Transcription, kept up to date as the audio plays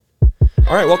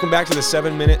All right, welcome back to the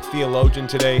 7-Minute Theologian.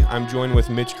 Today, I'm joined with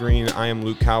Mitch Green. I am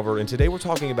Luke Calvert, and today we're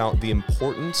talking about the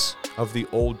importance of the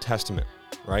Old Testament,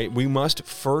 right? We must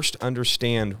first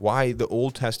understand why the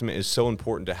Old Testament is so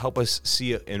important to help us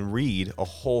see and read a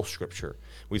whole Scripture.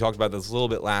 We talked about this a little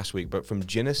bit last week, but from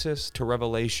Genesis to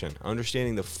Revelation,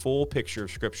 understanding the full picture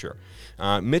of Scripture.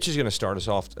 Mitch is going to start us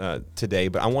off today,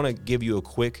 but I want to give you a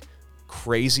quick,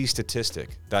 crazy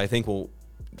statistic that I think will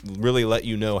really let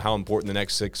you know how important the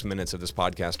next 6 minutes of this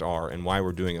podcast are and why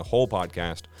we're doing a whole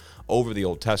podcast over the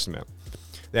Old Testament.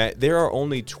 That there are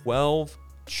only 12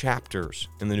 chapters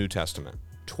in the New Testament,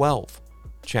 12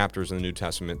 chapters in the New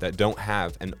Testament that don't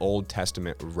have an Old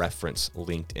Testament reference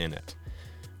linked in it,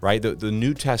 right? The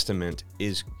New Testament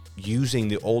is using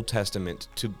the Old Testament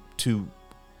to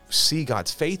see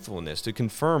God's faithfulness, to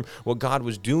confirm what God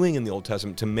was doing in the Old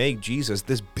Testament to make Jesus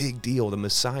this big deal, the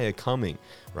Messiah coming,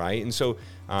 right? And so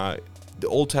the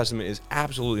Old Testament is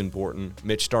absolutely important.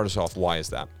 Mitch, start us off. Why is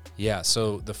that? Yeah,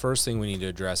 so the first thing we need to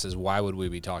address is why would we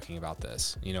be talking about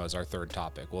this, as our third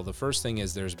topic? Well, the first thing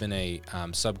is there's been a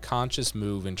subconscious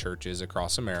move in churches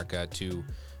across America to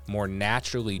more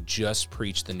naturally just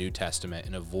preach the New Testament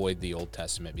and avoid the Old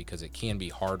Testament because it can be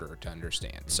harder to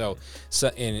understand. So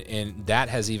and that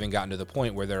has even gotten to the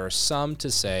point where there are some to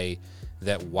say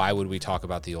that why would we talk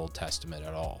about the Old Testament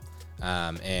at all?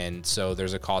 And so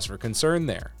there's a cause for concern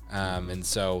there. And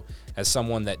so as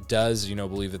someone that does,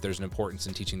 believe that there's an importance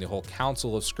in teaching the whole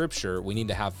counsel of Scripture, we need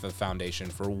to have a foundation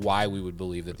for why we would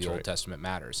believe that the Old Testament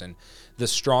matters. And the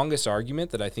strongest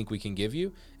argument that I think we can give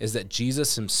you is that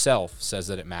Jesus himself says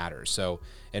that it matters. So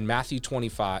in Matthew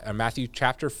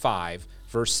chapter 5,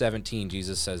 verse 17,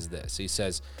 Jesus says this. He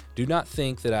says, "Do not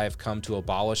think that I have come to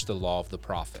abolish the law of the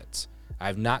prophets. I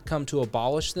have not come to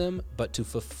abolish them, but to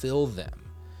fulfill them.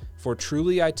 For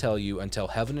truly I tell you, until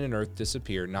heaven and earth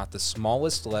disappear, not the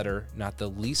smallest letter, not the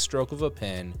least stroke of a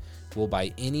pen will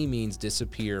by any means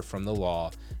disappear from the law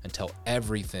until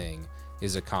everything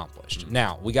is accomplished."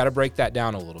 Now, we got to break that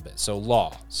down a little bit. So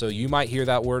law. So you might hear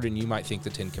that word and you might think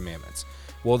the Ten Commandments.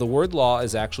 Well, the word law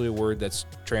is actually a word that's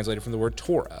translated from the word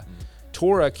Torah.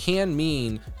 Torah can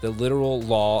mean the literal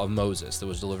law of Moses that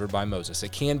was delivered by Moses.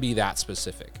 It can be that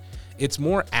specific. It's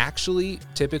more actually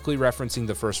typically referencing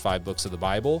the first 5 books of the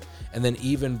Bible, and then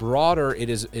even broader, it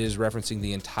is referencing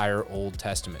the entire Old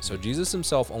Testament. So Jesus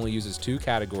himself only uses 2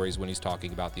 categories when he's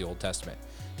talking about the Old Testament.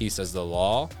 He says the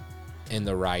law and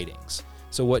the writings.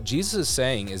 So what Jesus is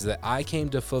saying is that I came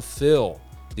to fulfill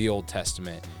the Old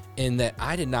Testament, and that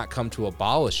I did not come to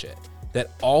abolish it, that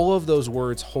all of those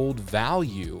words hold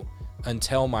value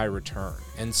until my return.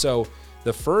 And so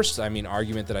the first,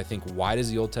 argument that I think, why does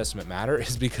the Old Testament matter,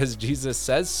 is because Jesus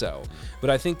says so.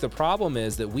 But I think the problem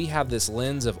is that we have this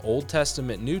lens of Old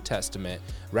Testament, New Testament,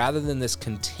 rather than this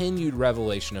continued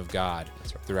revelation of God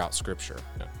throughout Scripture.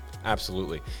 Yeah,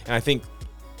 absolutely. And I think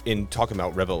in talking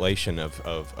about revelation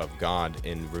of God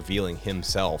and revealing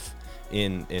himself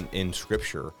in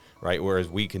Scripture, right? Whereas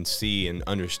we can see and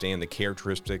understand the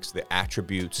characteristics, the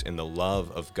attributes, and the love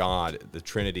of God, the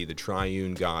Trinity, the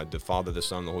triune God, the Father, the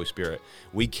Son, and the Holy Spirit.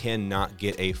 We cannot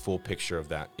get a full picture of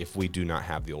that if we do not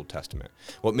have the Old Testament.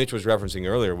 What Mitch was referencing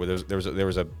earlier, where there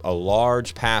was a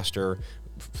large pastor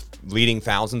leading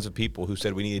thousands of people who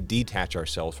said we need to detach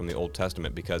ourselves from the Old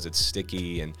Testament because it's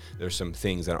sticky and there's some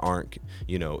things that aren't,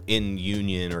 in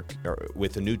union or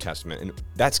with the New Testament. And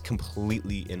that's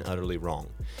completely and utterly wrong.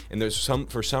 And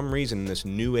for some reason in this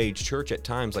New Age church at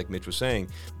times, like Mitch was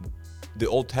saying, the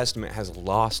Old Testament has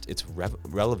lost its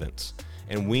relevance.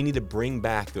 And we need to bring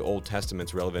back the Old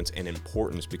Testament's relevance and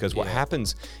importance, because what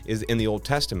happens is in the Old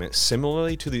Testament,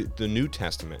 similarly to the New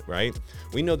Testament, right?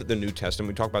 We know that the New Testament,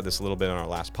 we talked about this a little bit on our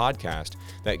last podcast,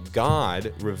 that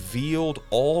God revealed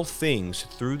all things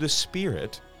through the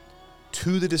Spirit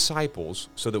to the disciples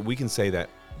so that we can say that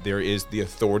there is the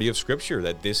authority of Scripture,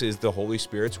 that this is the Holy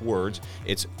Spirit's words.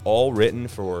 It's all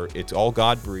it's all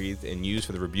God-breathed and used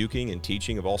for the rebuking and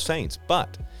teaching of all saints.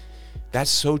 But that's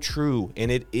so true,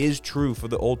 and it is true for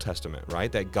the Old Testament,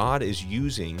 right? That God is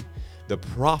using the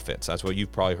prophets. That's what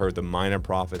you've probably heard, the minor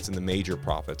prophets and the major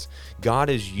prophets. God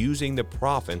is using the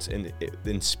prophets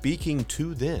and speaking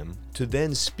to them to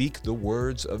then speak the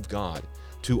words of God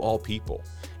to all people.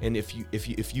 And if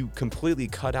you completely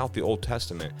cut out the Old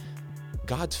Testament,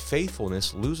 God's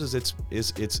faithfulness loses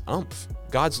its umph.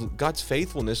 God's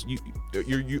faithfulness,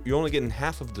 you're only getting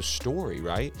half of the story,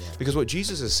 right? Yeah. Because what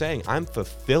Jesus is saying, I'm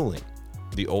fulfilling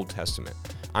the Old Testament.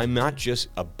 I'm not just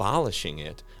abolishing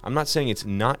it. I'm not saying it's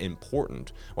not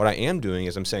important. What I am doing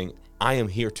is I'm saying I am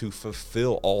here to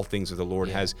fulfill all things that the Lord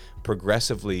has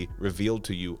progressively revealed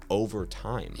to you over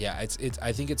time. Yeah, I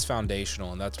think it's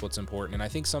foundational, and that's what's important. And I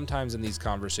think sometimes in these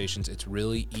conversations, it's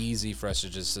really easy for us to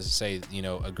just say,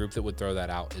 a group that would throw that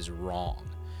out is wrong.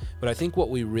 But I think what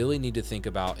we really need to think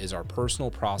about is our personal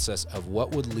process of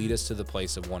what would lead us to the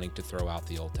place of wanting to throw out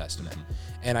the Old Testament.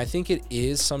 And I think it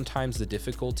is sometimes the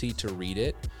difficulty to read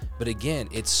it. But again,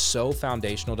 it's so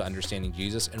foundational to understanding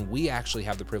Jesus. And we actually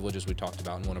have the privilege, as we talked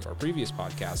about in one of our previous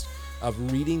podcasts,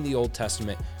 of reading the Old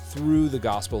Testament through the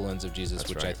gospel lens of Jesus,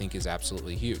 which I think is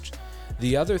absolutely huge.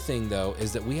 The other thing, though,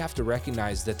 is that we have to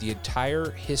recognize that the entire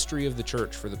history of the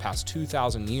church for the past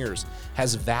 2,000 years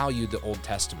has valued the Old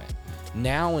Testament.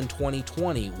 Now in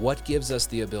 2020, what gives us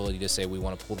the ability to say we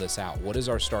want to pull this out? What is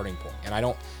our starting point? And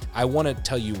I want to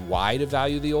tell you why to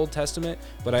value the Old Testament,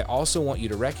 but I also want you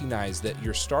to recognize that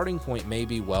your starting point may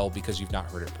be, because you've not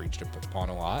heard it preached upon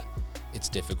a lot. It's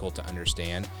difficult to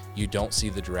understand. You don't see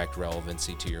the direct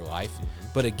relevancy to your life.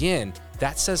 But again,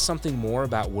 that says something more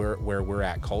about where we're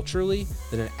at culturally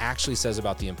than it actually says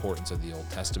about the importance of the Old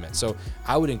Testament. So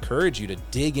I would encourage you to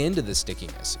dig into the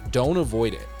stickiness. Don't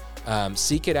avoid it.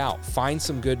 Seek it out. Find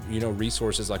some good,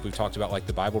 resources like we've talked about, like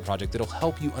the Bible Project, that'll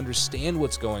help you understand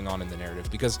what's going on in the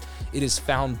narrative, because it is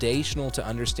foundational to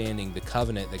understanding the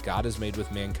covenant that God has made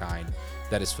with mankind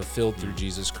that is fulfilled through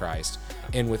Jesus Christ.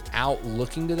 And without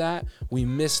looking to that, we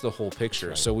miss the whole picture.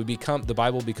 Right. So the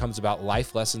Bible becomes about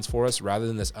life lessons for us rather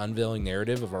than this unveiling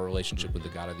narrative of our relationship with the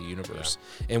God of the universe.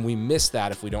 Yeah. And we miss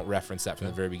that if we don't reference that from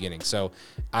the very beginning. So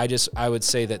I would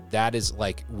say that is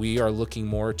like, we are looking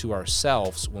more to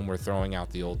ourselves when we're throwing out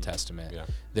the Old Testament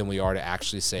than we are to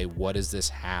actually say, what does this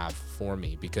have for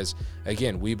me? Because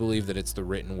again, we believe that it's the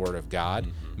written word of God,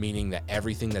 meaning that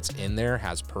everything that's in there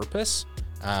has purpose.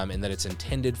 And that it's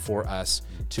intended for us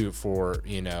for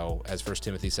as 1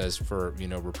 Timothy says, for,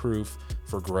 reproof,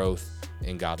 for growth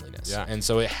in godliness. Yeah. And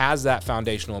so it has that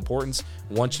foundational importance.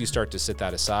 Once you start to set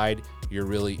that aside, you're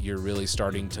really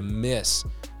starting to miss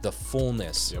the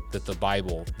fullness that the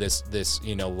Bible, this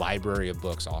library of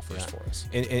books offers for us.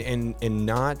 And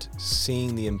not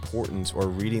seeing the importance or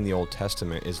reading the Old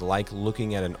Testament is like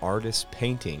looking at an artist's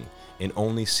painting and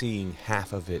only seeing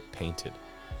half of it painted.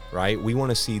 Right? We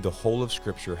want to see the whole of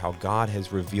Scripture, how God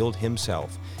has revealed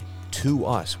himself to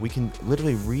us. We can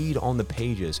literally read on the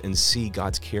pages and see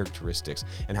God's characteristics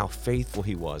and how faithful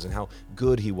he was and how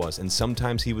good he was. And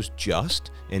sometimes he was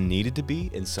just and needed to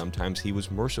be, and sometimes he was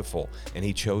merciful and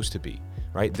he chose to be.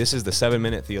 Right? This is the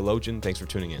 7-Minute Theologian. Thanks for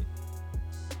tuning in.